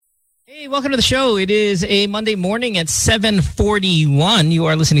Hey, welcome to the show. It is a Monday morning at 7:41. You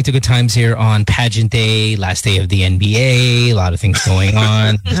are listening to Good Times here on Pageant Day, last day of the NBA. A lot of things going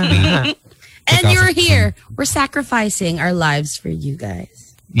on. And you're here. We're sacrificing our lives for you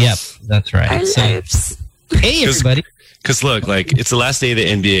guys. Yep, that's right. Our lives. Hey, everybody. Because look, like it's the last day of the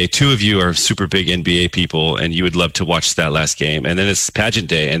NBA. Two of you are super big NBA people, and you would love to watch that last game. And then it's Pageant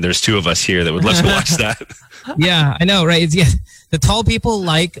Day, and there's two of us here that would love to watch that. Yeah, I know, right? The tall people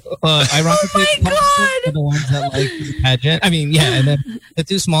like, ironically, Oh my God. are the ones that like the pageant. I mean, yeah, and then the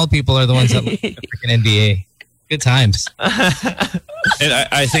two small people are the ones that like the freaking NBA. Good times. And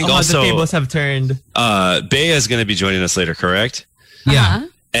I think also the tables have turned. Bea is going to be joining us later, correct? Yeah.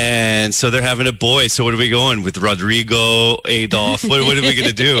 And so they're having a boy. So what are we going with? Rodrigo, Adolf? What are we going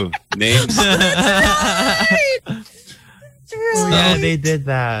to do? Names? Yeah, they did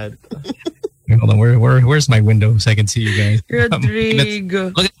that. Hold on, where's my window so I can see you guys? Rodrigo.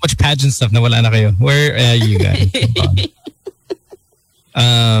 Look at how much pageant stuff na wala na kayo. Where are you guys?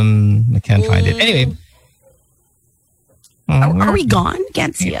 I can't find it. Anyway. Are we gone?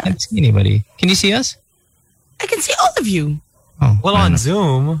 Can't see I us. can't see anybody. Can you see us? I can see all of you. Oh, Well, on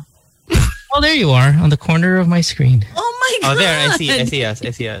Zoom. Oh, there you are on the corner of my screen. Oh my God. Oh, there. I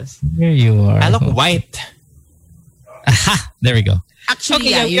see us. There you are. I look white. Aha! There we go. Actually,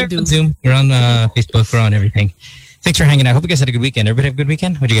 Okay, you we're do. on Zoom. We're on Facebook. We're on everything. Thanks for hanging out. Hope you guys had a good weekend. Everybody have a good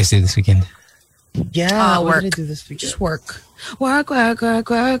weekend? What did you guys do this weekend? Yeah, what work. did I do this weekend? Just work. Work.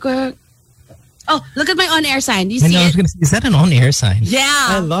 Oh, look at my on-air sign. Do you I see know, I was it? gonna say, is that an on-air sign? I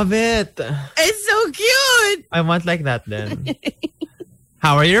Yeah. love it. It's so cute. I want like that then.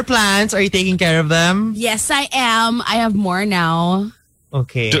 How are your plants? Are you taking care of them? Yes, I am. I have more now.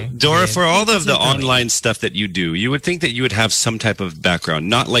 Okay. Dora, Okay. for all of the Keep going. online stuff that you do, you would think that you would have some type of background,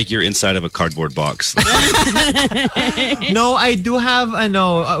 not like you're inside of a cardboard box. No, I do have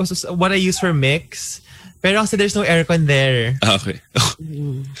what I use for mix. Pero also there's no aircon there. Okay.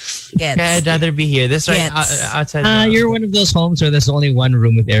 Gets. Kaya I'd rather be here. This right Yes. outside. the- You're one of those homes where there's only one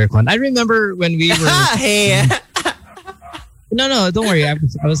room with aircon. I remember when we were... Hey. No, don't worry. I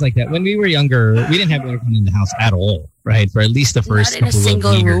was like that. When we were younger, we didn't have aircon in the house at all, right? For at least the first Not in a couple of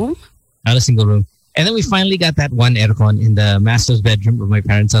single years. room. Not a single room. And then we finally got that one aircon in the master's bedroom of my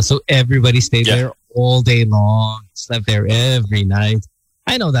parents' house. So everybody stayed Yeah. there all day long, slept there every night.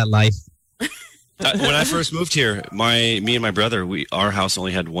 I know that life. When I first moved here, me and my brother, our house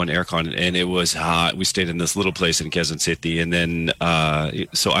only had one aircon, and it was hot. We stayed in this little place in Quezon City, and then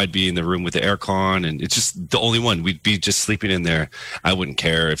so I'd be in the room with the aircon, and it's just the only one. We'd be just sleeping in there. I wouldn't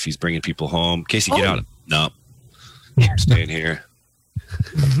care if he's bringing people home. Casey, get out. No, I'm staying here.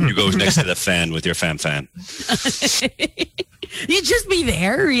 You go next to the fan with your fan. You'd just be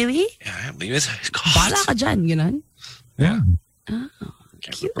there, really? Yeah, I believe it's Bala ka dyan, ganun? Yeah.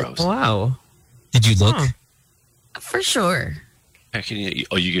 Cute. Bros. Wow. Did you look? Huh. For sure.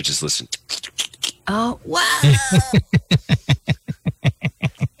 You could just listen. Oh, wow.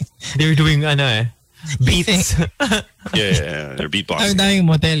 They're doing You think, beats. Yeah, they're ang beatboxing. daming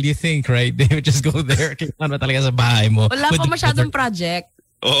motel, you think, right? They would just go there. Kailangan mo talaga sa bahay mo. Wala With pa the- masyadong project.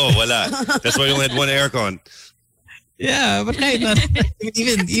 Oh, wala. That's why you only had one aircon. Yeah, but kahit not,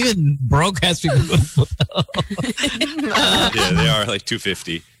 even broke ass people go to motel. Yeah, they are like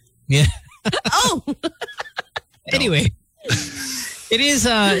 250. Yeah. Oh! Anyway, it is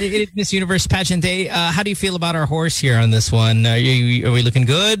Miss Universe Pageant Day. How do you feel about our horse here on this one? Are we looking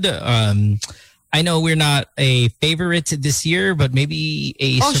good? I know we're not a favorite this year, but maybe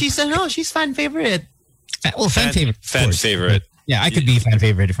a She's fan favorite. fan favorite. of Fan course. favorite. Yeah, I could be fan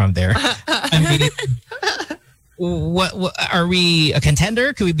favorite if I'm there. I mean, what are we a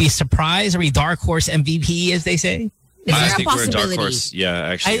contender? Could we be surprised? Are we dark horse MVP, as they say? Is I there a think we're a dark possibility? horse. Yeah,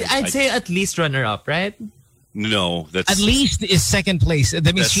 actually. I'd say at least runner up, right? no. That's At least is second place.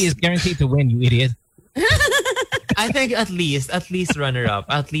 That means she is guaranteed to win, you idiot. I think at least runner up,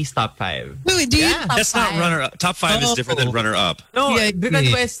 at least top 5. Wait, do you? Yeah. That's not runner up. Top 5 is different than runner up. No, Yeah, because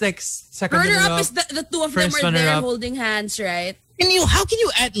yeah. it's like second Runner runner up is the two of them first are there runner-up. holding hands, right? How can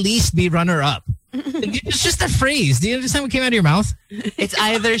you at least be runner up? It's just a phrase. Do you understand what came out of your mouth? It's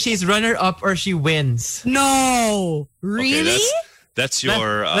either she's runner up or she wins. No! Okay, Really? that's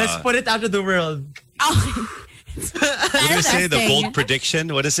your. Let's put it out to the world. Oh. What did I say? The Interesting. bold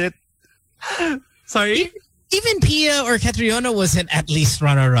prediction. What is it? Sorry? Even Pia or Catriona wasn't at least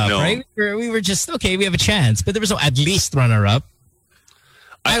runner up, No. right? We were just okay. We have a chance, but there was no at least runner up.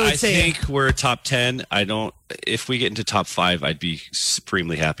 I would I say- think we're top 10. I don't. If we get into top 5, I'd be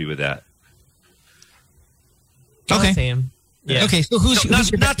supremely happy with that. Okay. Same. Yeah. Okay, so who's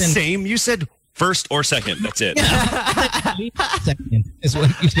Not your best friend? same. You said First or second. That's it. Second is what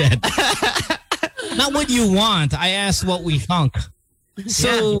you said. Not what you want. I asked what we thunk.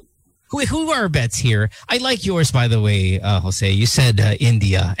 So, who are our bets here? I like yours, by the way, Jose. You said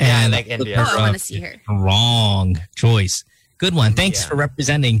India. Yeah, I and like India. Oh, I want to see her. Wrong choice. Good one. Thanks for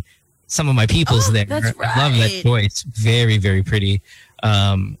representing some of my peoples there. That's I love that right. choice. Very, very pretty.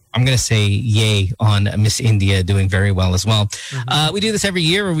 I'm going to say yay on Miss India doing very well as well. We do this every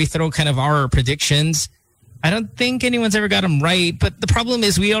year where we throw kind of our predictions. I don't think anyone's ever got them right, but the problem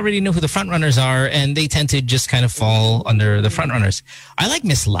is we already know who the front runners are, and they tend to just kind of fall under the front runners. I like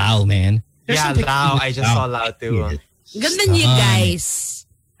Miss Lau, man. There's Yeah, some pictures Lau. of I Miss just saw Lau too. Ganda niya, guys.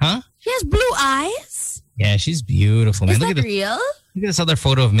 Huh? She has blue eyes. Yeah, she's beautiful, man. Is Look that at real? Look at this other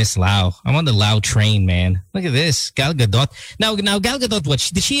photo of Miss Lau. I'm on the Lau train, man. Look at this. Gal Gadot. Now Gal Gadot, what?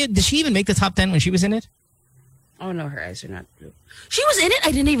 Did she even make the top 10 when she was in it? Oh no, her eyes are not blue. She was in it?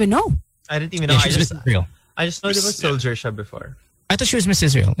 I didn't even know. I didn't even know. Yeah, she was Miss Israel. I just know there was Soldier Shah before. I thought she was Miss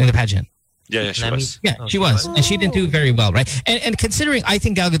Israel in the pageant. Yeah, she was. Yeah, Oh, she was. And she didn't do very well, right? And considering I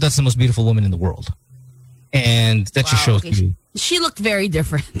think Gal Gadot's the most beautiful woman in the world. And that just shows okay. you. She looked very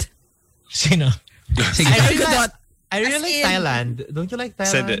different. You know. I really like Thailand. Don't you like Thailand?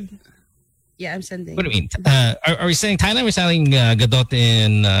 Send it. Yeah, I'm sending. What do you mean? Are we saying Thailand or saying Gadot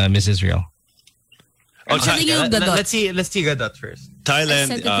in Miss Israel? Oh, sending you Gadot. Let's see Gadot first. I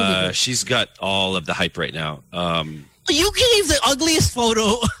sent it to Thailand, you. she's got all of the hype right now. You gave the ugliest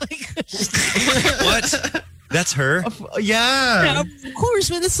photo. What? That's her? Yeah. Of course,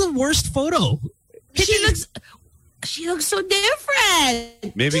 man. That's the worst photo. She looks so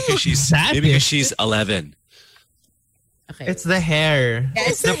different. Maybe because that she's 11. Okay. It's the hair. Yeah,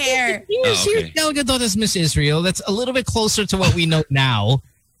 it's the hair. Here's okay. Gal Gadot as Miss Israel. That's a little bit closer to what we know now.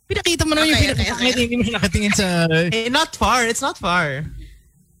 Pinakita mo na yung pinakita. Hindi mo siya nakatingin sa... Not far. It's not far.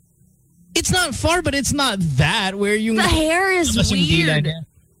 It's not far, but it's not that where you... The hair is weird.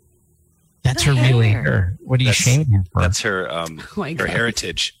 That's The her real hair. hair. What are you shaming her for? That's her my her God.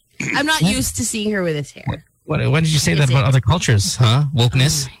 heritage. I'm not used to seeing her with this hair. What did you say that Is about it? other cultures, huh?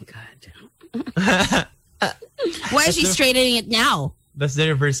 Wokeness? Oh my God. Why is she straightening it now? That's the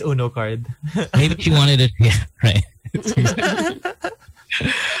reverse Uno card. Maybe she wanted it. Yeah, right.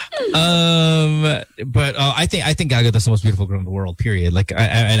 But I think Gal Gadot's the most beautiful girl in the world. Period. Like,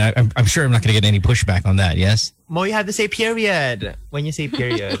 I'm sure I'm not going to get any pushback on that. Yes. Mo, you have to say period when you say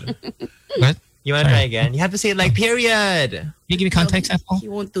period. What? You want to try again? You have to say it like period. Can you give me context, Apple? He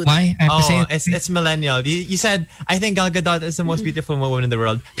won't do that. Why? I have to say Oh, it? it's millennial. You said, I think Gal Gadot is the most beautiful woman in the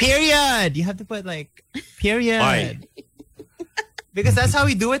world. Period. You have to put like, period. Why? Because that's how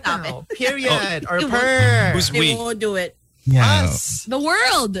we do it Stop now. Period. Or It won't- per. Who's They we? won't do it. Yeah. Us. The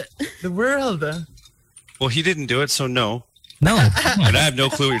world. The world. Well, he didn't do it, so no. No. And I have no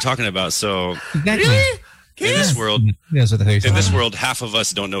clue what you're talking about. So Exactly. in this world, That's what I in this world, half of us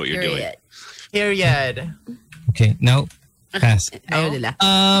don't know what you're doing. Period. Period. Okay. No. Pass. Ayaw nila.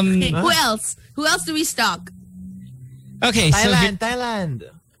 Um. Okay, who else? Who else do we stalk? Okay. So Thailand.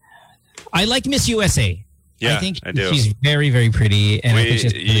 I like Miss USA. Yeah, I think I do. she's very, very pretty, and I think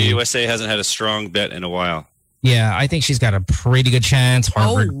she's pretty, USA hasn't had a strong bet in a while. yeah, I think she's got a pretty good chance.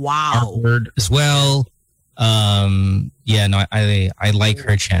 Harvard, Oh wow. Harvard as well. Yeah, no, I like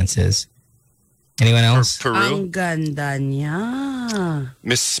her chances. Anyone else? Peru, Ang ganda niya.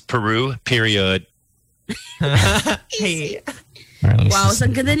 Miss Peru, period. Hey. All right, let me Wow, see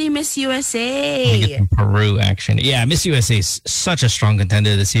ang ganda ni Miss Let me USA. get some Peru action. Yeah, Miss USA is such a strong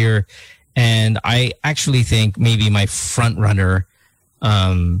contender this year, and I actually think maybe my front runner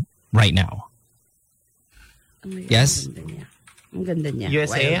right now. Oh my God, Yes? Ang ganda niya. Ang ganda niya.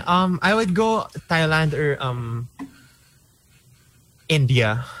 USA. Wow. I would go Thailand or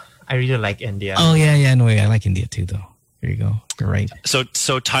India. I really like India. Oh yeah, no, I like India too, though. There you go. You're right. So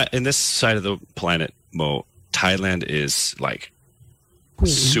in this side of the planet, Mo, Thailand is like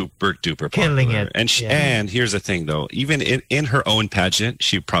super duper popular. Killing it. And and here's the thing though, even in her own pageant,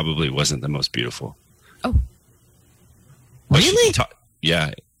 she probably wasn't the most beautiful. Oh. But she Really? could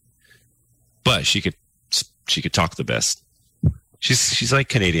yeah. But she could talk the best. She's like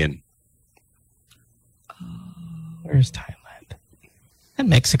Canadian. Where's Thailand? And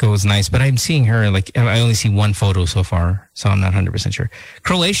Mexico was nice, but I'm seeing her like I only see one photo so far, so I'm not 100% sure.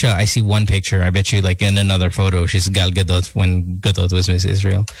 Croatia, I see one picture. I bet you like in another photo, she's Gal Gadot when Gadot was Miss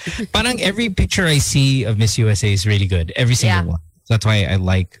Israel. Parang every picture I see of Miss USA is really good. Every single Yeah. one. So that's why I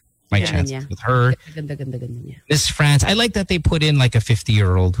like my Yeah, chances yeah. with her. Ganda niya. Miss France, I like that they put in like a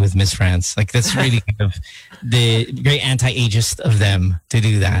 50-year-old with Miss France. Like that's really kind of the very anti-ageist of them to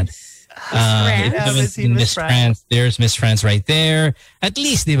do that. France. Haven't seen Miss France. There's Miss France right there. At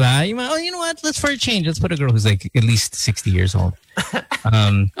least, diba? You know what? Let's for a change. Let's put a girl who's like at least 60 years old.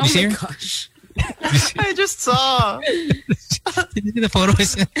 Oh you see my her? gosh. I just saw. Did you see the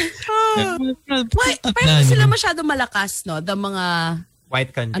photos? Why? Parang sila masyado malakas, no? The mga,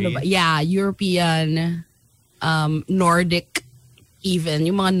 White country. ano ba? Yeah, European, Nordic, even.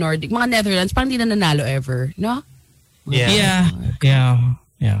 Yung mga Nordic, mga Netherlands, parang di na nanalo ever, no? Yeah. Yeah.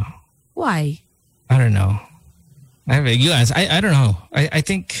 Why? I don't know. You guys, I don't know. I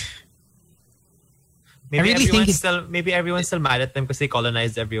think... Maybe I really think everyone's still mad at them because they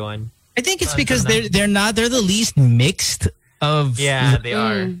colonized everyone. I think it's because they're the least mixed of... Yeah, they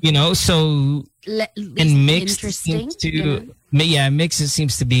are. You know, so... and mixed interesting. seems to... Yeah, mixed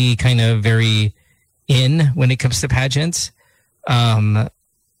seems to be kind of very in when it comes to pageants. So I'm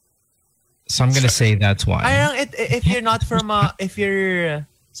going to say that's why. If you're not from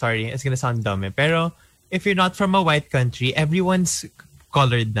sorry, it's going to sound dumb, pero if you're not from a white country, everyone's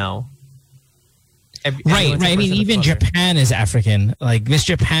colored now. Right. I mean, even Japan is African. Like, Miss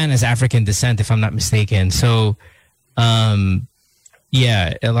Japan is African descent, if I'm not mistaken. So,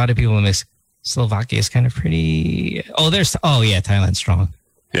 yeah, a lot of people miss Slovakia is kind of pretty. Thailand's strong.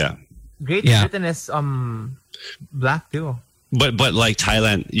 Yeah. Great Britain is black too. But like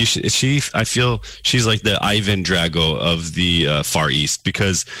Thailand, I feel she's like the Ivan Drago of the Far East,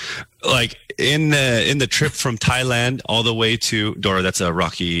 because like in the trip from Thailand all the way to Dora, that's a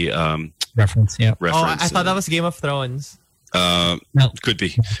Rocky reference. Yeah. Reference. I thought that was Game of Thrones. No. Could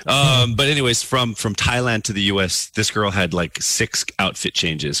be. But anyways, from Thailand to the US, this girl had like 6 outfit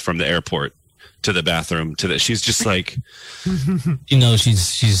changes from the airport to the bathroom to the. She's just like, you know,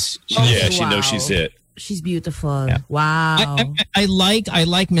 she's she knows she's it. She's beautiful. Yeah. Wow. I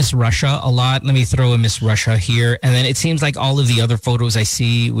like Miss Russia a lot. Let me throw a Miss Russia here. And then it seems like all of the other photos I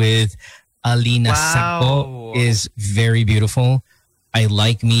see with Alina Sacco is very beautiful. I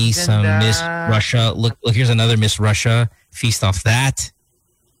like me some Miss Russia. Look, here's another Miss Russia. Feast off that.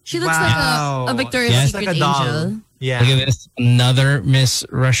 She looks like a Victoria's Secret like a doll. angel. Yeah. Look at this. Another Miss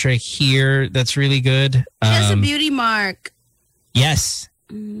Russia here. That's really good. She has a beauty mark. Yes.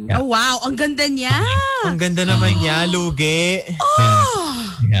 Yeah. Oh, wow. Ang ganda niya. Ang ganda naman niya. Lugi.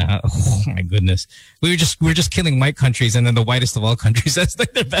 Oh. Yeah. Oh, my goodness. We were just killing white countries, and then the whitest of all countries. That's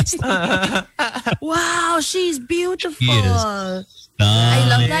like the best. Wow. She's beautiful. She is. I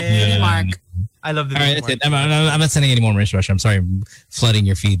love that beauty mark. I love the All right, beauty that's mark. it. I'm not sending any more Miss Russia. I'm sorry, I'm flooding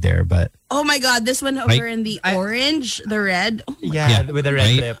your feed there, but Oh my God. This one over in the orange, the red. Oh my Yeah, with the red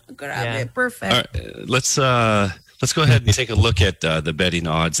Right? lip. Grabe. Yeah. Perfect. All right, let's go ahead and take a look at the betting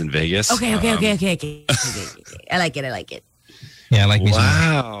odds in Vegas. Okay. I like it. yeah, I like me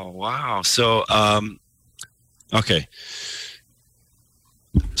some. Wow. So, okay.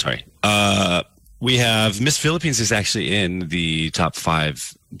 Sorry. We have Miss Philippines is actually in the top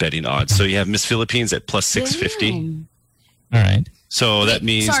 5 betting odds. So you have Miss Philippines at plus 650. Damn. All right. So that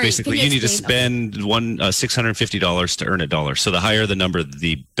means sorry, basically can you you need to explain? spend $650 to earn $1. So the higher the number,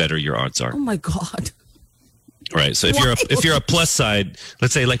 the better your odds are. Oh my God. Right. So if you're a plus side,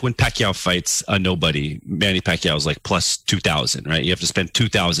 let's say like when Pacquiao fights a nobody, Manny Pacquiao is like plus 2,000, right? You have to spend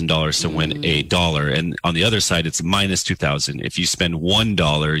 $2,000 to win $1, and on the other side it's minus 2,000. If you spend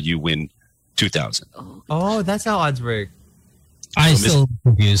 $1, you win 2,000. Oh, that's how odds work. I'm still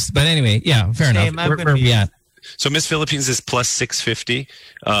confused, but anyway, yeah, fair Same, enough. I'm Where we at? So Miss Philippines is plus 650.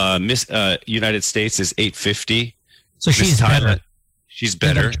 Miss United States is 850. So she's Miss better. She's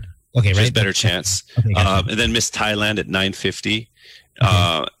better. Okay, She right. has better chance. Okay, gotcha. And then Miss Thailand at 950.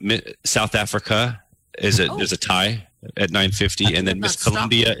 South Africa is a tie at 950, and then Miss Stop.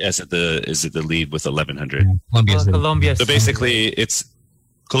 Colombia is at the lead with 1100. Colombia's the- Colombia. So basically, it's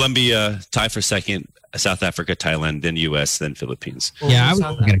Colombia tie for second, South Africa, Thailand, then U.S., then Philippines. yeah, I was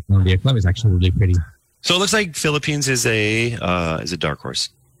looking at Colombia. Colombia's actually really pretty. So it looks like Philippines is a dark horse,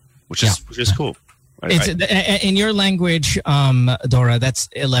 which is cool. It's in your language, Dora. That's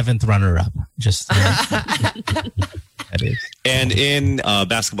 11th runner-up. Just that is. And in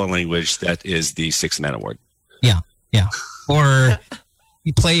basketball language, that is the 6th man award. Yeah, or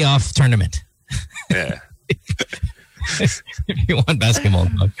the playoff tournament. Yeah. If you want basketball.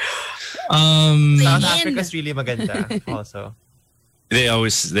 South In. Africa's really maganda also. They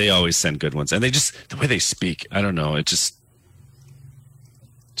always send good ones, and the way they speak, I don't know, it just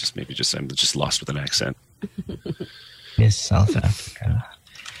maybe I'm just lost with an accent. Miss South Africa.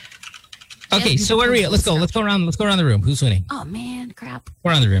 Okay, so where are we at? Let's go around the room. Who's winning? Oh man, crap. Go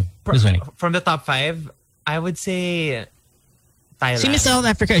around the room. Who's winning? From the top 5, I would say Thailand. See Miss South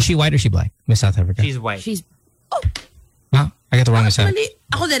Africa. Is she white or is she black? Miss South Africa. She's white. She's Huh? I got the wrong side. Mali.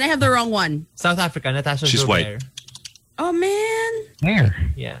 Ako din, I have the wrong one. South Africa, Natasha She's Joubert. white. Oh, man. Where?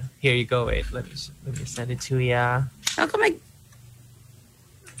 Yeah. Here you go. Wait, let me send it to ya. How come I...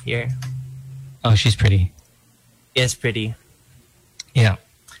 Here. Oh, she's pretty. Yes, pretty. Yeah.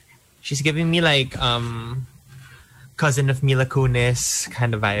 She's giving me like cousin of Mila Kunis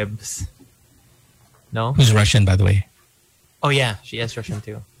kind of vibes. No? Who's Russian, by the way. Oh yeah, she is Russian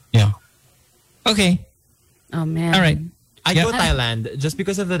too. Yeah. Okay. Oh, man. All right. I Yeah. go Thailand just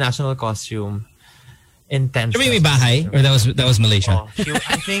because of the national costume. Intense. May bahay? Or that was Malaysia? Oh,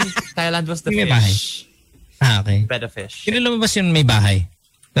 I think Thailand was the May fish. Okay. Bed of fish. Sino lumabas yung may bahay?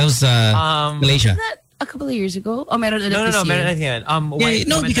 That was Malaysia. That a couple of years ago? Oh, meron ulit No, this year. meron na yan. Yeah,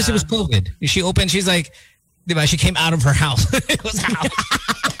 no, because it was COVID. She opened, she's like, diba, she came out of her house. It was how?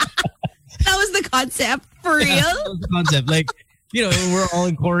 That was the concept. For real? That was the concept. Like, you know, we're all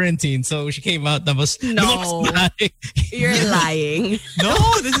in quarantine, so she came out. Tapos, No. You're lying. No,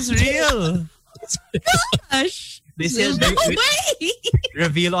 this is real. Gosh. This is No way.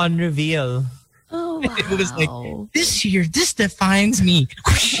 reveal on reveal. Oh, wow. It was like, this year, this defines me.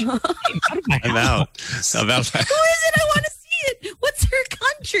 Came out of my I'm house. out. I'm out. Who is it? I want to see it. What's her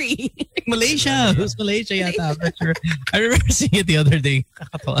country? Malaysia. It was Malaysia yata. I'm not sure. I remember seeing it the other day.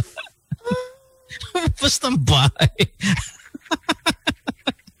 Kakatawa. Basta bahay.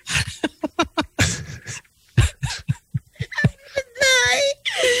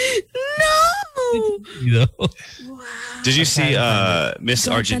 No. You know? Wow. Did you see Miss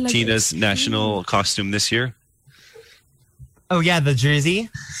Don't Argentina's national costume this year? Oh yeah, the jersey.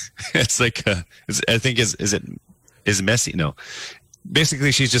 It's like I think is Messi? No,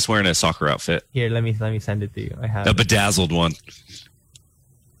 basically she's just wearing a soccer outfit, Here, let me send it to you. I have a it. bedazzled one.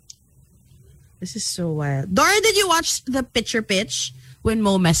 This is so wild. Dora, did you watch the picture pitch when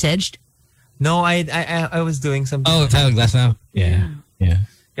Mo messaged? No, I was doing something. Oh, Tyler Glass now? Yeah. Yeah.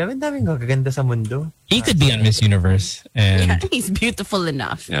 Grabe daming gaganda sa mundo. He could be on Miss Universe. And Yeah, he's beautiful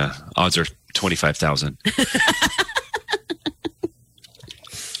enough. Yeah, odds are 25,000.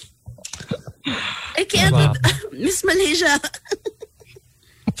 I can't. Wow. Miss Malaysia.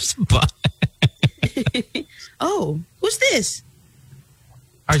 Oh, who's this?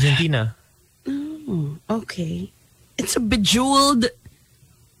 Argentina. Oh, okay. It's a bejeweled,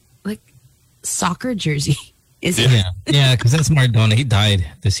 like, soccer jersey. Is it? yeah. Yeah, because that's Maradona. He died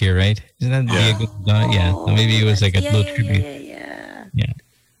this year, right? Isn't that Yeah. Diego? Yeah. So maybe it was like a little tribute. Yeah.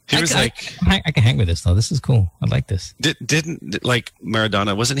 He was like, I can hang with this, though. This is cool. I like this. didn't like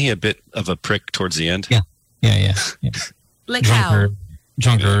Maradona? Wasn't he a bit of a prick towards the end? Yeah. Yeah. Like how?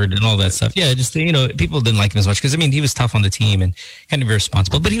 Drunkard and all that stuff. Yeah, just, you know, people didn't like him as much because, I mean, he was tough on the team and kind of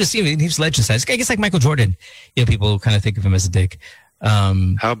irresponsible. But he was legend size. I guess like Michael Jordan. You know, people kind of think of him as a dick. How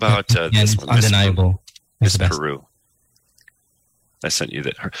about this one? Undeniable. Miss He's the best. Peru. I sent you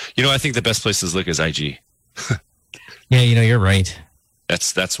that. You know, I think the best place to look is IG. Yeah, you know, you're right.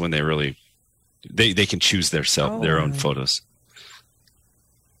 That's when they really they can choose their own photos.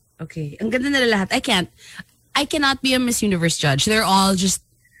 Okay. Ang ganda nila lahat. I cannot be a Miss Universe judge. They're all just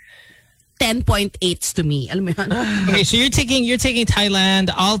 10.8s to me. Alam mo yun? Okay, so you're taking Thailand.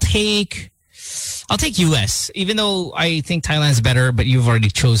 I'll take US, even though I think Thailand's better, but you've already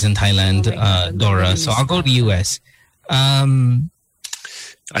chosen Thailand, Oh my God, Dora. So I'll go to US.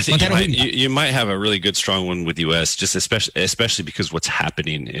 I think Montana, you might have a really good, strong one with U.S. Just especially because what's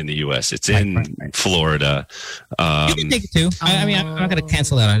happening in the U.S. It's in Right. Florida. You can take it too. I mean, I'm not going to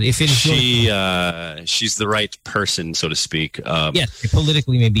cancel that on. If it's She's the right person, so to speak. yes,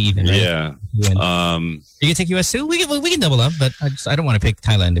 politically maybe even. Right? Yeah. You can take US too. We can double up, but I don't want to pick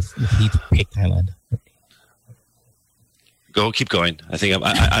Thailand if he picked Thailand. Go, keep going. I think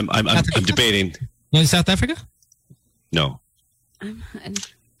I'm debating. You know South Africa? No,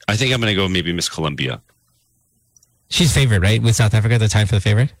 I think I'm going to go maybe Miss Colombia. She's favorite, right? With South Africa, the time for the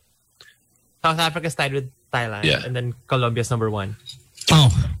favorite. South Africa's tied with Thailand, Yeah. and then Colombia's number one. Oh,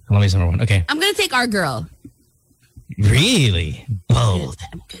 Colombia's number one. Okay, I'm gonna take our girl. really bold.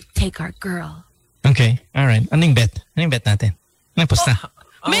 I'm gonna take our girl. Okay, all right. Anong bet? Anong bet natin? Anong pusta?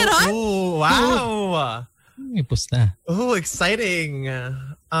 Meron? Oh, wow. Anong pusta? Oh, exciting.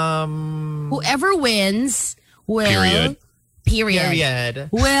 Whoever wins will Period. Period.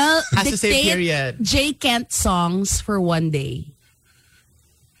 will Has to say dictate period. J. Kent songs for one day.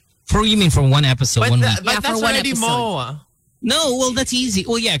 You mean for one episode, But, one week? Yeah, but for that's one already episode. Mo. No, well, that's easy.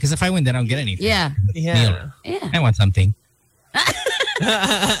 Well, yeah, because if I win, then I don't get anything. Yeah. Yeah. Yeah. I want something.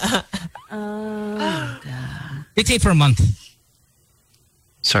 Oh, God. Dictate for a month.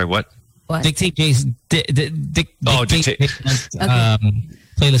 Sorry, what? What? Dictate Jay's Oh, dictate.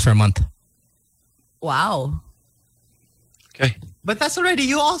 playlist for a month. Wow. Okay. But that's already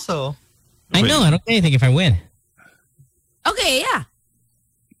you also. I know. I don't say anything if I win. Okay, yeah.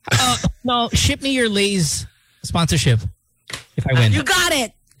 No, ship me your Lay's sponsorship if I win. You got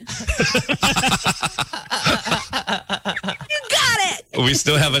it. You got it. We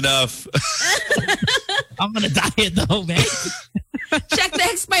still have enough. I'm gonna diet though, man. Check the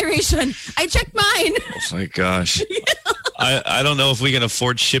expiration. I checked mine. Oh my gosh. I don't know if we can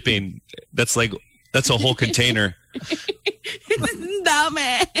afford shipping. That's a whole container.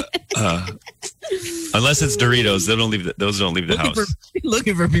 Dami. Unless it's Doritos, those don't leave the house.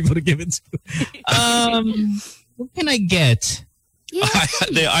 Looking for people to give it to. What can I get? Yeah.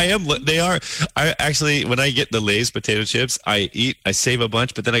 They are. I actually, when I get the Lay's potato chips, I save a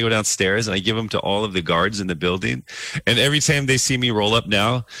bunch, but then I go downstairs and I give them to all of the guards in the building. And every time they see me roll up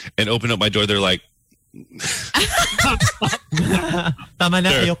now and open up my door, they're like, Tama na,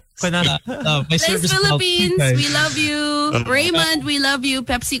 Sure. ayoko na. My Lays service Philippines, called- we love you. Raymond, we love you.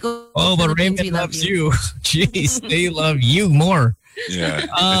 PepsiCo. Oh, but Philippines, Raymond we love loves you. Jeez, they love you more. yeah,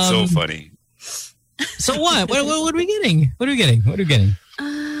 it's so funny. So what? What are we getting? What are we getting?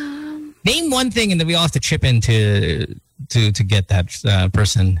 Name one thing, and then we all have to chip in to get that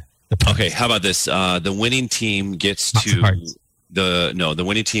person. The points. Okay, how about this? The winning team gets Lots of to hearts. the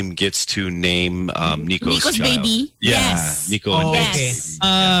winning team gets to name Nico's Nico's child. baby. Yeah, Yes. Nico Oh, and okay.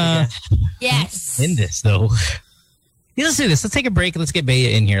 Yes. Yes. In this though. Yeah, let's do this. Let's take a break. Let's get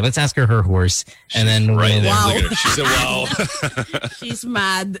Bea in here. Let's ask her horse, and then Right there. Wow. Look at her. She said, "Wow." She's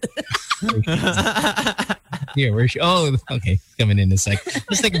mad. Here, where's she? Oh, okay. Coming in a sec.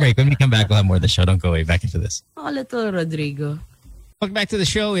 Let's take a break. When we come back, we'll have more of the show. Don't go away. Back into this. Oh, little Rodrigo. Welcome back to the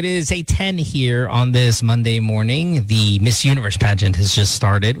show. It is 8:10 here on this Monday morning. The Miss Universe pageant has just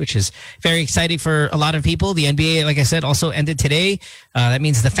started, which is very exciting for a lot of people. The NBA, like I said, also ended today. That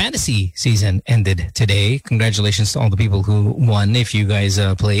means the fantasy season ended today. Congratulations to all the people who won. If you guys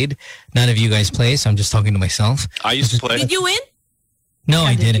played, none of you guys play, so I'm just talking to myself. I used to play. Did you win? No,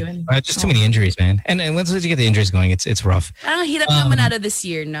 I did you didn't. win? Just too many injuries, man. And once you get the injuries going, it's rough. Parang hirap na manalo this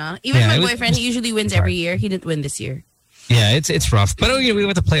year, no? Even yeah, my it was- boyfriend, he usually wins every year. He didn't win this year. Yeah, it's rough. But we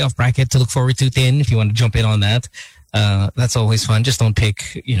have the playoff bracket to look forward to, Tin, if you want to jump in on that. That's always fun. Just don't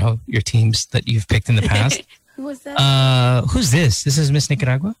pick, your teams that you've picked in the past. Who was that? Who's this? This is Miss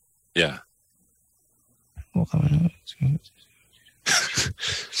Nicaragua? Yeah. Oh,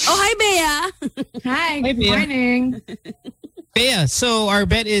 hi, Bea. Hi, Hi, good Bea. morning. Bea, so our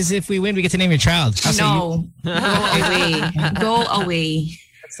bet is if we win, we get to name your child. I'll say No, go away. Go away.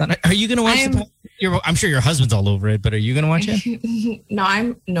 are you going to watch the I'm sure your husband's all over it, but are you going to watch it?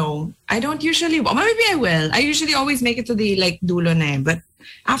 No. I don't usually. Well, maybe I will. I usually always make it to the dulo na eh, but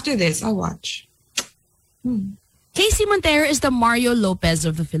after this, I'll watch. Casey Montero is the Mario Lopez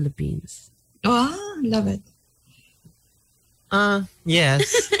of the Philippines. Oh, love it.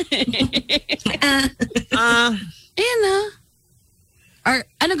 Yes. Ayan na. Or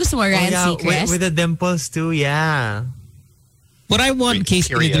ano gusto mo, Ryan Seacrest? with the dimples too, yeah. What I want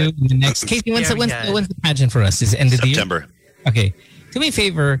Casey to do in the next... Casey, when's the pageant for us? Is it end of the year? September. Okay. Do me a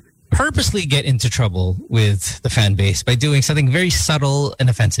favor. Purposely get into trouble with the fan base by doing something very subtle and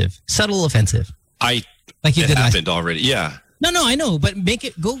offensive. Subtle, offensive. Like you it did last happened already. Yeah. No, I know, but make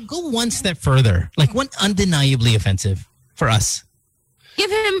it go one step further. Like one undeniably offensive for us.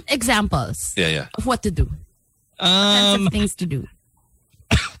 Give him examples Yeah. of what to do. Offensive things to do.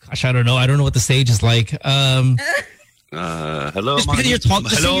 Gosh, I don't know. I don't know what the stage is like. Hello, Just because you're tall-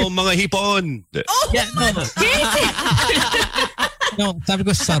 hello, mga hipon. Yeah, no. No, sabi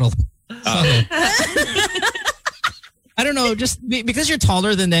ko subtle. Subtle. I don't know. Just because you're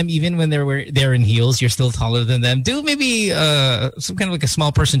taller than them, even when they're in heels, you're still taller than them. Do maybe some kind of like a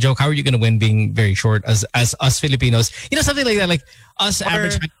small person joke. How are you going to win being very short as us Filipinos? Something like that. Like us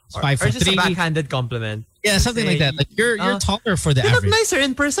average height is 5'3". Or just a backhanded compliment. Yeah, something like that. Like you're taller for the You look average. nicer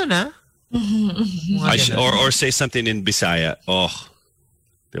in person, huh? Or say something in Bisaya. Oh,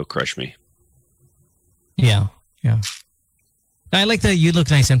 they'll crush me. Yeah. I like that you look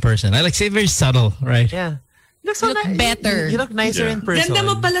nice in person. I like say very subtle, right? Yeah. You You look better. You look nicer in person. Ganda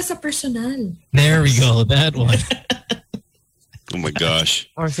mo pala sa personal. There we go. That one. Oh my gosh.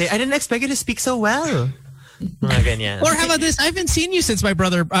 Or say, I didn't expect you to speak so well. Mga ganyan. Or how about this? I haven't seen you since my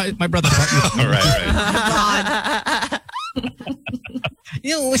brother brought you. All right.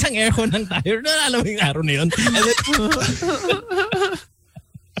 Yung isang aircon lang tayo. Alam mo yung araw na yun. And then,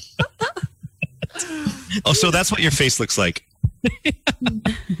 Oh, so that's what your face looks like. Oh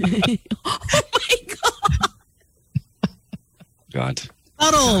my God. God.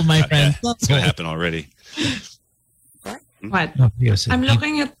 subtle, my friend. It's going to happen already. What? Oh, yes. I'm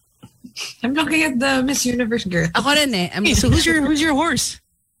looking at I'm looking at the Miss Universe girl. Ako rin eh. Hey, so who's your horse?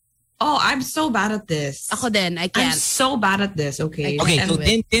 Oh, I'm so bad at this. Ako din. I I'm can't. so bad at this. Okay. Okay, so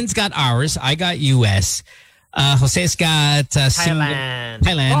Tin's got ours. I got US. Jose's got Thailand.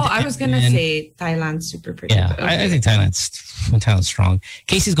 Thailand. Oh, I was gonna and- say Thailand's super pretty. Yeah, but I okay. think Thailand's strong.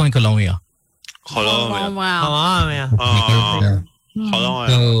 Casey's going Colombia. Colombia. Oh, wow. Colombia.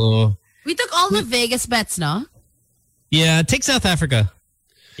 Colombia. So We took all the Vegas bets, no? yeah, take South Africa.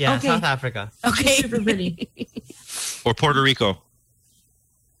 Yeah, Okay. South Africa. Okay. Super pretty. Or Puerto Rico.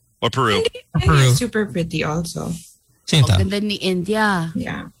 Or Peru. Peru. Peru. Super pretty also. Same time. Ganda ni India.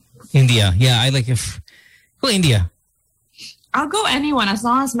 Yeah. India. Yeah, I like if. Well, India. I'll go anyone as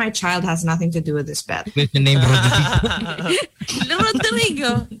long as my child has nothing to do with this bet. With the name Rodrigo.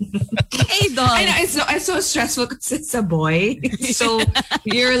 Rodrigo. Hey, dog. I know it's so stressful because it's a boy. So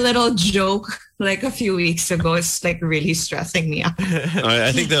your little joke like a few weeks ago is like really stressing me out.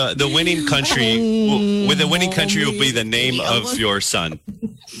 I think the winning country with the winning country will be the name of your son.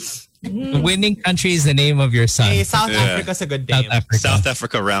 The winning country is the name of your son. Hey, South Yeah. Africa's a good South name. Africa. South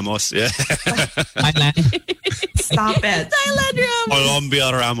Africa Ramos. Yeah. Thailand. Stop it. Thailand Ramos. Colombia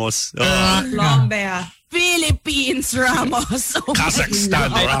Ramos. Colombia. Philippines Ramos. Oh my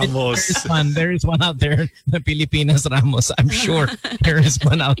Kazakhstan God. Ramos. There is one out there. The Pilipinas Ramos. I'm sure there is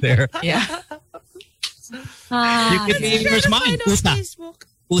one out there. Yeah. Ah, You could let's name try yours to mine. find on Usa. Facebook.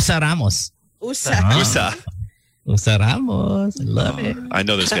 Usa Ramos. Usa. USA. Usa Ramos. I love it. I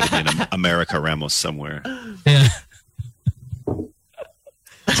know there's going to be an America Ramos somewhere. Yeah.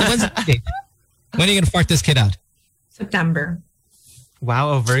 So when's the date? When are you going to fart this kid out? September.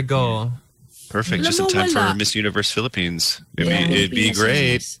 Wow, a Virgo. Perfect. Alam Just in mo, time wala. for Miss Universe Philippines. Yeah. It'd be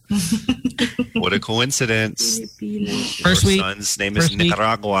great. What a coincidence. First Your week. son's name is First week.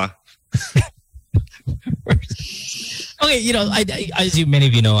 Nicaragua. Okay, as many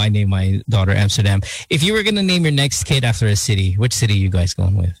of you know, I named my daughter Amsterdam. If you were going to name your next kid after a city, which city are you guys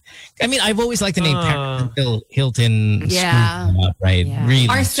going with? I mean, I've always liked the name Paris until Hilton. Yeah. screwed them up, right? Yeah. Really.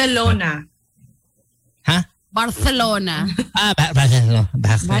 Barcelona. Huh? Barcelona. Barcelona.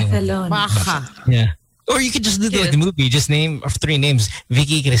 Barcelona. Baja. Yeah. Or you could just do like the movie. Just name three names.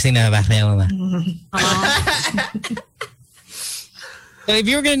 Vicky Cristina Barcelona. So if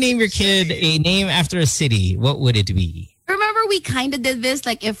you were going to name your kid a name after a city, what would it be? Remember, we kind of did this,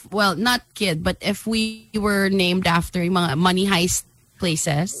 like not kid, but if we were named after yung mga money heist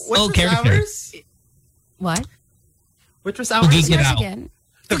places. What Oh, was character. ours? What? Which was ours? Tugigaraw. Yours again.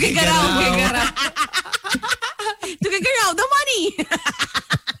 Tugigaraw. Tugigaraw, the money.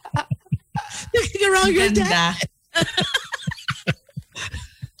 Around your dad. Ganda.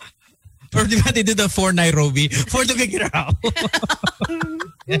 Or di ba they did the for Nairobi? For Tugigaraw.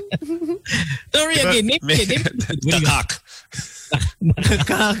 Sorry, again. Name it. The cock.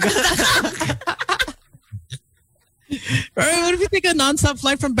 Or what if you take a non-stop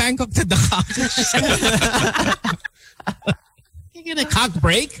flight from Bangkok to Dakar? You get a cock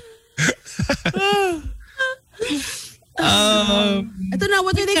break? Ito na,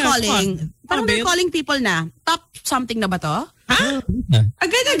 what are they Yeah, calling? fun. Parang they're Babe. calling people na. Top something na ba to?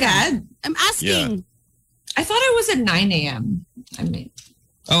 Agad-agad. I'm asking. I thought it was at 9 a.m. I mean,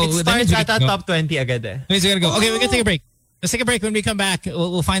 Oh, It that means starts we at can a go. top 20 agad eh. Means we gotta go. Okay, we're gonna take a break. Let's take a break. When we come back,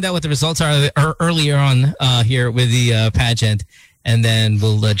 we'll find out what the results are earlier on here with the pageant, and then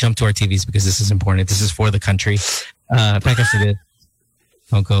we'll jump to our TVs because this is important. This is for the country. Back after this.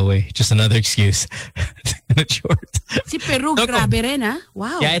 Don't go away. Just another excuse. Short. Si Peru, Don't go. grabe rin ah.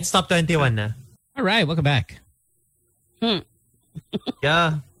 Wow. Yeah, it's top 21 na. All right, welcome back.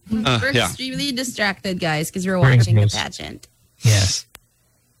 Yeah. We're Yeah. extremely distracted, guys, because we're Very watching the close. pageant. Yes.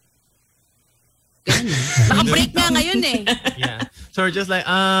 Naka-break nga ngayon eh. Yeah. So we're just like,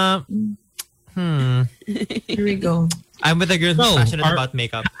 here we go. I'm with a girl who's So, passionate are- about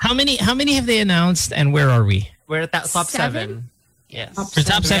makeup. How many have they announced, and where are we? We're at that top Seven? 7. Yes. For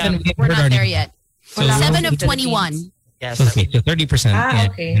top seven, we We're heard not our there name. yet. So 7 we're- of 21. Yes. Okay, so 30%. Ah,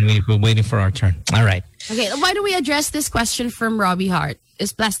 okay. And we're waiting for our turn. All right. Okay, why don't we address this question from Robbie Hart?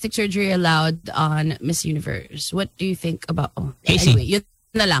 Is plastic surgery allowed on Miss Universe? What do you think about... Oh, Casey. anyway, yun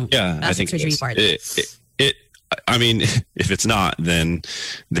na lang. Yeah, I Plastic think surgery it part. is. I mean, if it's not, then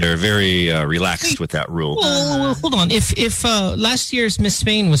they're very relaxed with that rule. Well, hold on. If last year's Miss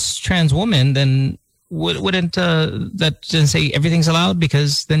Spain was trans woman, then wouldn't that then say everything's allowed?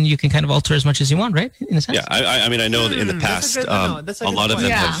 Because then you can kind of alter as much as you want, right? In a sense. Yeah, I mean, I know that in the that's past, a good- that's a a good lot of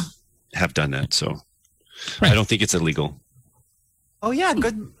them point. Yeah. have done that. So Right. I don't think it's illegal. Oh yeah,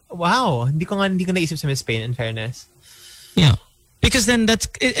 good. Wow. Hindi ko naisip sa Miss Spain, in fairness. Yeah. Because then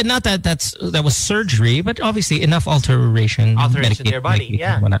not that was surgery, but obviously enough alteration to their body.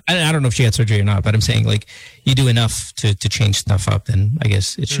 Yeah. I don't know if she had surgery or not, but I'm saying like you do enough to change stuff up, then I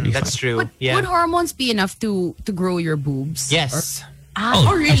guess it should be That's fine. true. Would hormones be enough to grow your boobs? Yes.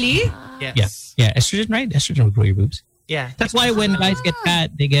 Oh, really? Yes. Yeah, estrogen, right? Estrogen will grow your boobs. Yeah. That's why when guys get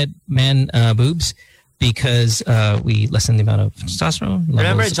fat, they get man boobs because we lessen the amount of testosterone.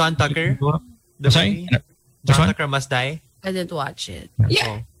 Remember levels. John Tucker? Sorry? movie? Which John one? Tucker Must Die? I didn't watch it.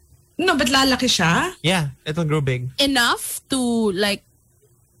 Yeah. No, but lalaki siya. Yeah, it'll grow big. Enough to like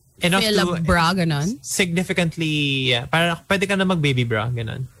Enough fill a to bra, ganon? significantly, parang pwede ka na mag-baby bra,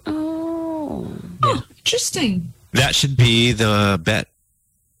 ganon. Oh. Oh, interesting. That should be the bet.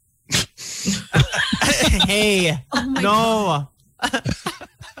 Hey, no.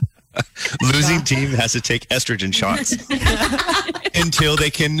 Losing team has to take estrogen shots until they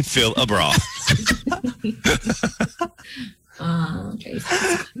can fill a bra. Okay.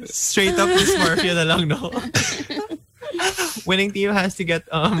 Straight up dysmorphia na lang, no? Winning team has to get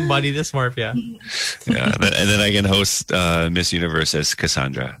body dysmorphia. Yeah, and then I can host Miss Universe as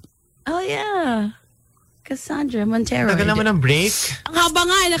Cassandra. Oh, yeah. Cassandra Montero. Tagal naman ng break. Ang haba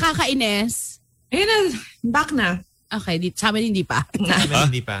nga, nakakainis. Ayun na, back na. Okay, sa amin hindi pa.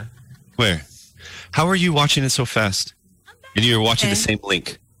 Hindi pa. Where? How are you watching it so fast? And you're watching the same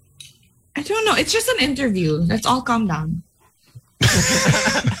link. I don't know. It's just an interview. Let's all calm down.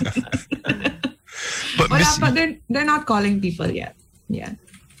 But Wala Miss, pa, they're not calling people yet. Yeah.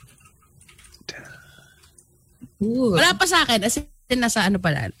 Ooh. Wala pa sa akin. As in, nasa ano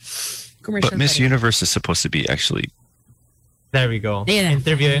pala. Commercial but Miss pa rin. Universe is supposed to be actually. There we go. Yeah.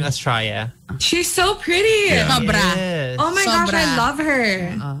 Interviewing Australia. She's so pretty. Yeah. Sobra. Yes. Oh my gosh, Sobra. I love her.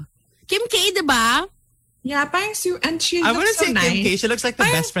 Kim K, diba? Yeah, parang and she I looks wouldn't so say nice. Kim K. She looks like the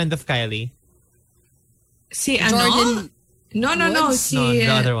best friend of Kylie. Si ano? Jordan. No. Woods? Si, No, the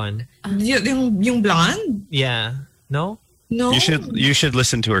other one. yung blonde? Yeah. No? No. You should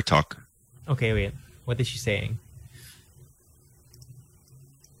listen to her talk. Okay, wait. What is she saying?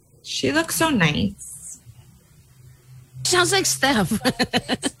 She looks so nice. Sounds like Steph.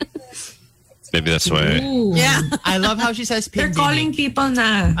 Maybe that's why. Ooh. Yeah. I love how she says They're pandemic. calling people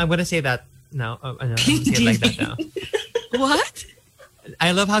na. I'm gonna say that now. I'm say it like that now. What?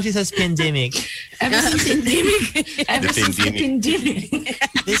 I love how she says pandemic. Ever since pandemic. Ever The since the pandemic.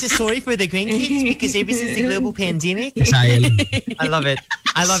 This is sorry for the grandkids because ever since the global pandemic. I love it.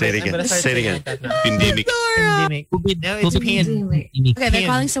 I love Say it. it I'm again. gonna start Say it saying again. like that now. Pandemic. Pandemic. No, it's Pandemic. Okay, they're Kim.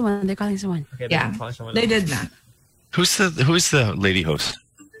 calling someone. They're calling someone. Okay, Yeah, call someone they else. did na. Who's the lady host?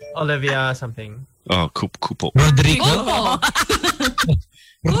 Olivia something. Oh, Kupo. Rodrigo. Opo.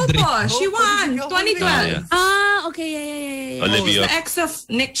 Opo, she won. Oh, 2012. yeah. Ah, okay, yeah. Olivia. The ex of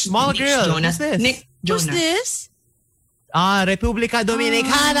Nick. Small Nick girl. Jonas. Who's this? Nick Who's Jonas. this? República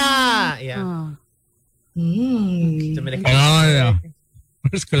Dominicana. Yeah. Oh. Dominicana. Colombia.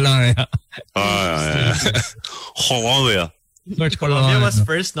 Where's Colombia? Colombia. Where's Colombia was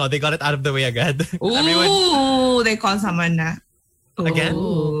first. No, they got it out of the way agad. Everyone. Ooh, they call someone na. Again?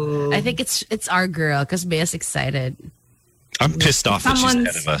 Ooh. I think it's our girl because Bea's excited. I'm pissed off that she's ahead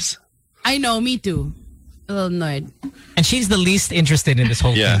Someone's- of us. I know, me too. A little annoyed. And she's the least interested in this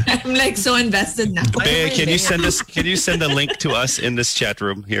whole Yeah. thing. I'm like so invested now. Bea, can you send a link to us in this chat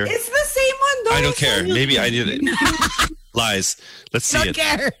room here? It's the same one though. I don't care. Maybe I did it. Lies. Let's see Don't it.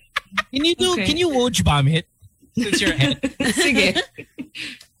 care. Okay. Can you watch bomb it? Since you're ahead. Sige.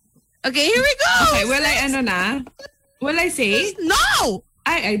 Okay, here we go. Okay, will I ano na? Will I say? No.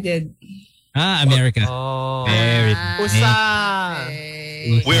 I did. America. Oh. Very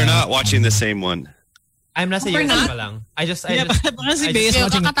Usa. We're not watching the same one. I'm nasa We're US not? pa lang. I just Yeah, baka si Bea is Kaya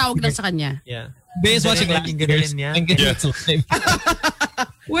watching. kakatawag lang sa kanya. yeah. Bea is watching Ganun, last ganun year's. niya. And Yeah. it's live.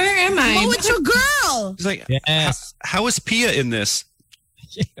 Where am I? Oh, it's your girl. It's like, Yes. how is Pia in this?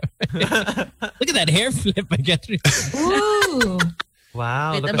 Look at that hair flip I get. Ooh.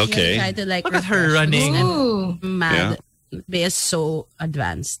 Wow. Wait, Look I'm at, Okay. try to like Look at her refresh. running. Ooh. I'm mad. Bea's so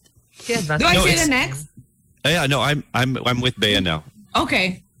advanced. Do I No, say it's- the next? Yeah, no, I'm with Bea now.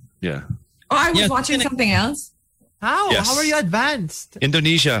 Okay. Yeah. Oh, I was Yeah, watching something else. How? Yes. How are you advanced?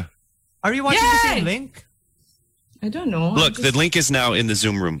 Indonesia. Are you watching the Yay! same link? I don't know. Look, the link is now in the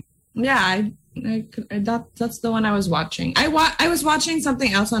Zoom room. Yeah, that's the one I was watching. I was watching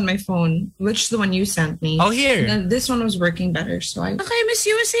something else on my phone, which is the one you sent me. Oh, here. Then this one was working better, so I. Okay, Miss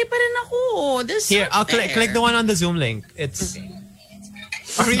USA pa rin ako. This Here, I'll click the one on the Zoom link. It's.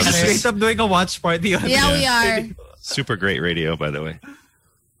 Are we just straight up doing a watch party? On Yeah, we are. Super great radio, by the way.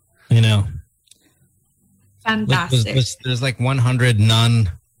 You know. Fantastic. There's like 100 non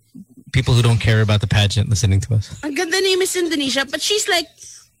people who don't care about the pageant listening to us. Ang ganda ni Miss Indonesia, but she's like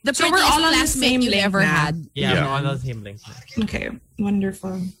the So we're prettiest all on the classmate same you link ever now. had. Yeah, Yeah. we're on the same link. Okay,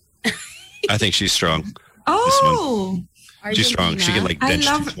 wonderful. I think she's strong. Oh, She's strong. She can like I bench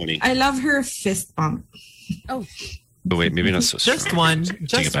love 220. I love her fist bump. Oh, But wait, maybe not so strong. Just one. Take it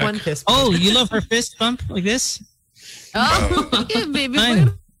Just back. one kiss. Oh, you love her fist bump like this? oh, yeah, baby.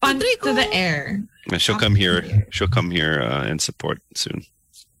 Fine. Punch to the air. Yeah, she'll come here. She'll come here and support soon.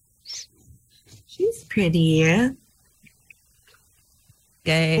 She's pretty.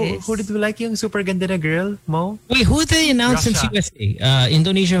 Guys. Who did you like yung super ganda na girl, Mo? Wait, who did they announce since Russia. USA?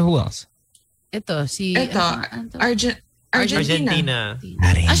 Indonesia, who else? Ito, si... Ito, Argentina.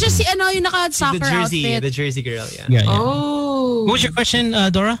 Ah, siya si ano, yung The naka-soccer Jersey, outfit. the Jersey girl, yeah. Yeah, yeah. Oh. What was your question,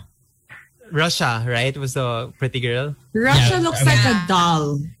 Dora? Russia, right? Was the pretty girl. Russia Yeah. looks like a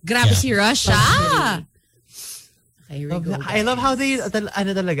doll. Grabe Yeah. si Russia. Okay, here we go. I love how they,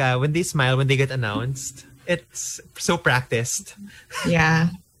 ano talaga, when they smile, when they get announced, it's so practiced.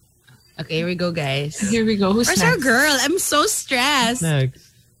 Yeah. Okay, here we go, guys. Here we go. Who's Where's our next? girl? I'm so stressed.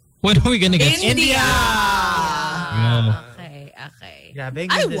 When are we gonna get? India. Oh. Okay, okay. Grabe.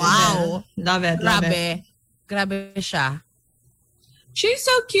 Ay, ganda wow. Love it. Love it. Grabe. Grabe siya. She's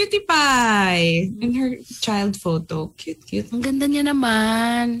so cutie pie in her child photo. Cute, cute. Ang ganda niya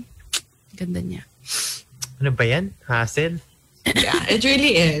naman. Ganda niya. Ano ba yan? Hassel? Yeah, it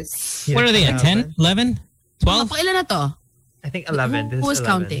really is. What are they at? 10? 11? 12? Pang ilan na to? I think 11. This Who is was 11.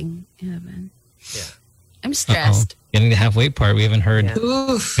 counting? 11. Yeah. I'm stressed. Getting the halfway part. We haven't heard. Yeah.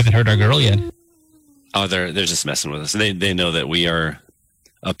 Oof. Haven't heard our girl yet. Oh, they're just messing with us. They know that we are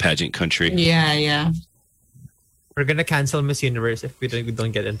a pageant country. Yeah, yeah. We're gonna cancel Miss Universe if we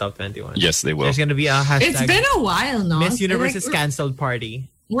don't get in top 21. Yes, they will. There's gonna be a hashtag It's been a while, no? Miss Universe Like, is cancelled party.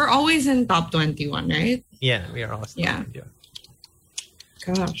 we're always in top 21, right? Yeah, we are also. Yeah.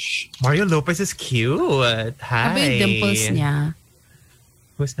 Gosh. Mario Lopez is cute. Hi. Grabe yung dimples niya.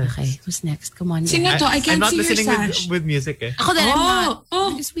 Who's next? Okay, who's next? Come on. Sino guys. to? I I'm can't not see your listening sash. with music. Eh. Ako din, I'm not.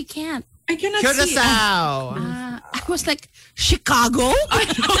 Oh, Because we can't. I cannot see. Curaçao. I was like, Chicago? I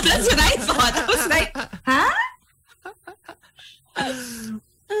know, that's what I thought. I was like, huh?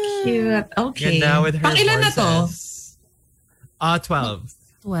 Cute. Okay. Ganda with her Pang-ilan na to? horses. 12.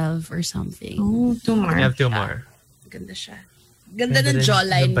 12 or something. Oh, two more. We have 2 more. Ganda siya. Ganda Ganda ng rin.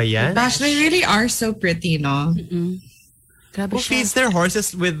 jawline. Ano ba yan? Gosh, they really are so pretty, no? Mm-mm. Grabe Who siya. feeds their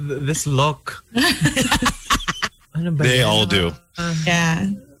horses with this look? Ano ba They yan? all do. Yeah.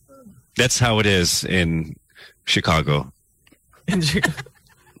 That's how it is in Chicago.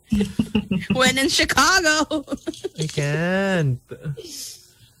 When in Chicago. I can't.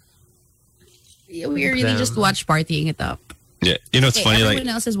 We really them. just watch partying it up. Yeah, you know it's Okay, funny. everyone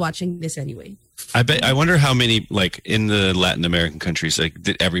Like else is watching this anyway. I wonder how many like in the Latin American countries like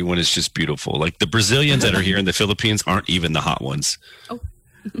that everyone is just beautiful. Like the Brazilians that are here in the Philippines aren't even the hot ones.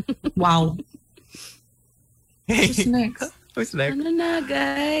 Wow. Hey, Who's next? who's next? Ano na,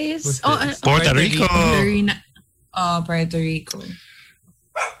 guys? Who's Oh, this? Puerto Rico. Marina. Oh, Puerto Rico.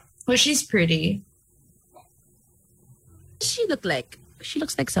 Well, she's pretty. what does she look like? She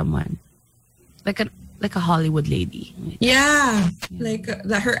looks like someone. Like a Hollywood lady. Yeah. Like,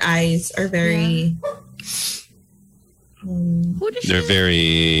 her eyes are very... Who does she They're look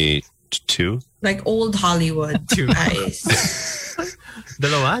very like old Hollywood Two. eyes.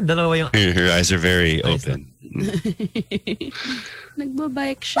 Dalawa? Dalawa yung... Her eyes are very Eyes open.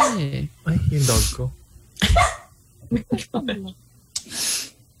 Nagbabike siya eh. Ay, yung dog ko.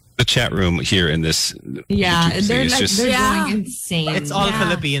 The chat room here in this Yeah, YouTube they're thing is like, just they're Yeah. going insane. It's all Yeah.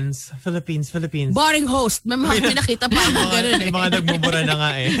 Philippines. Philippines. Boring host. May mga pinakita pa ako ganun May eh. mga nagmumura na nga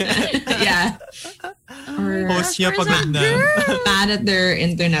eh. Yeah. Or Host niya Where's pagod that na. girl? bad at their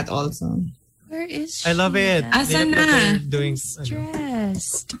internet also. Where is she? I love it. Asan They- they're na? doing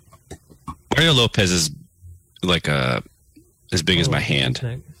Stressed. Mario Lopez is like as big as my hand.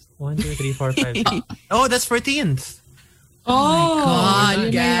 1, 2, 3, 4, 5. Oh, that's 14th. Oh, God, yun na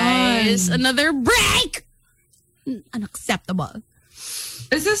guys. yun. Another break! Unacceptable.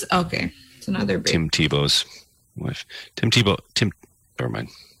 Is this okay? It's another break. Tim Tebow's wife. Never mind.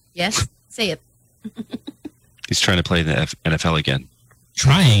 Yes? Say it. He's trying to play in the NFL again.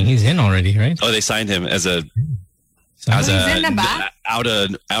 Trying. He's in already, right? Oh, they signed him as a So- as he's a in the back? out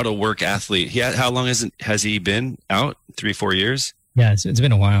of work athlete. How long has he been out? 3-4 years. yeah, it's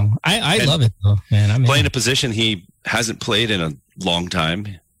been a while. I And love it though, man. I'm Playing in. a position he hasn't played in a long time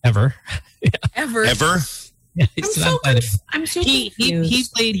Ever. Ever. ever. Yeah, I'm it's so not bad. I'm so He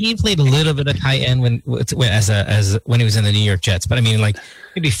confused. played a little bit of tight end when he was in the New York Jets, but I mean like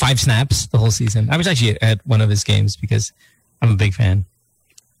maybe 5 snaps the whole season. I was actually at one of his games because I'm a big fan.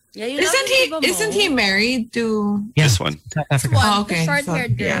 Yeah, you Isn't he married to? Yeah. This one. South Africa. One, Oh, okay. the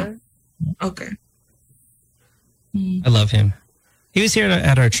short-haired Yeah. girl. Okay. I love him. He was here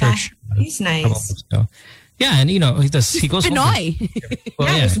at our church. He's a couple nice. months ago. Yeah, and he does. He goes. Pinoy. Well,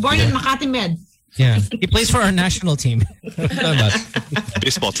 Yeah, he was born in yeah. Makati Med. Yeah, he plays for our national team.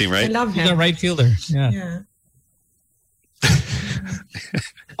 Baseball team, I right? love He's a him. right fielder. Yeah. Yeah.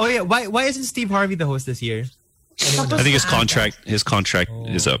 Oh yeah, why isn't Steve Harvey the host this year? I think his contract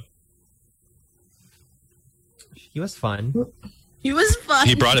is up. He was fun. He was fun.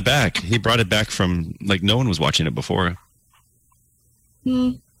 He brought it back. He brought it back from like no one was watching it before,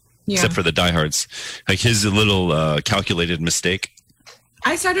 Yeah. except for the diehards. Like his little calculated mistake.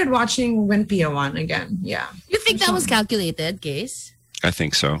 I started watching when Pia won again. Yeah. You think that was calculated, Case? I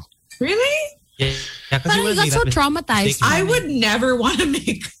think so. Really? Yeah, because But he got so traumatized. I would never want to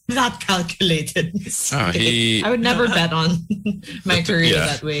make that calculated mistake. Oh, I would never bet on my career Yeah.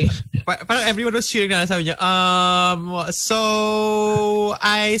 that way. Parang everyone was cheering na sabi niya, so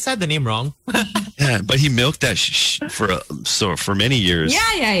I said the name wrong. Yeah, but he milked that for many years.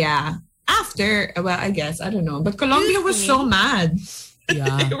 Yeah. After, well, I guess, I don't know. But Colombia was so mad.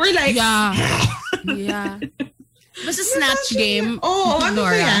 Yeah. We're like, Yeah. It was a snatch game. oh, ano ba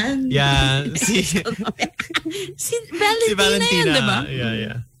Nora. yan? Yeah, si Valentina, yan, diba?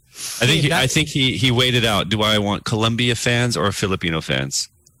 Yeah. I think he weighed it out. Do I want Colombia fans or Filipino fans?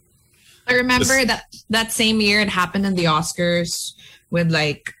 I remember that same year it happened in the Oscars with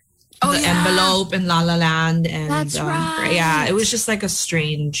like Oh, the yeah. envelope and La La Land. And That's right. Yeah, it was just like a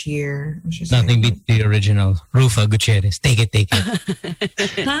strange year. It was just Nothing like, beats the original. Rufa Gutierrez. Take it.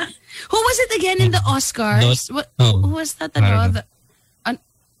 Huh? Who was it again in the Oscars? Oh. Who was that? I don't know.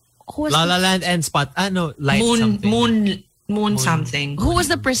 Who was La the, La Land and Spot. No, Light something. Moon something. who was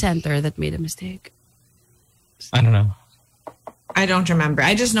the presenter that made a mistake? I don't know. I don't remember.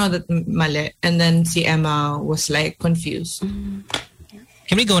 I just know that mali. And then si Emma was like confused.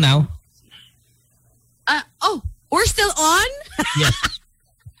 Can we go now? We're still on? Yes.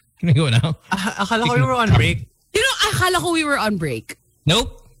 Can we go now? Akala ko we were on break. You know, akala ko we were on break.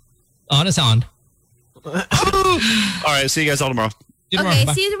 Nope. On is on. All right, see you guys all tomorrow. See you tomorrow. Okay,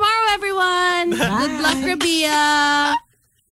 Bye. see you tomorrow, everyone. Good luck, Rabia.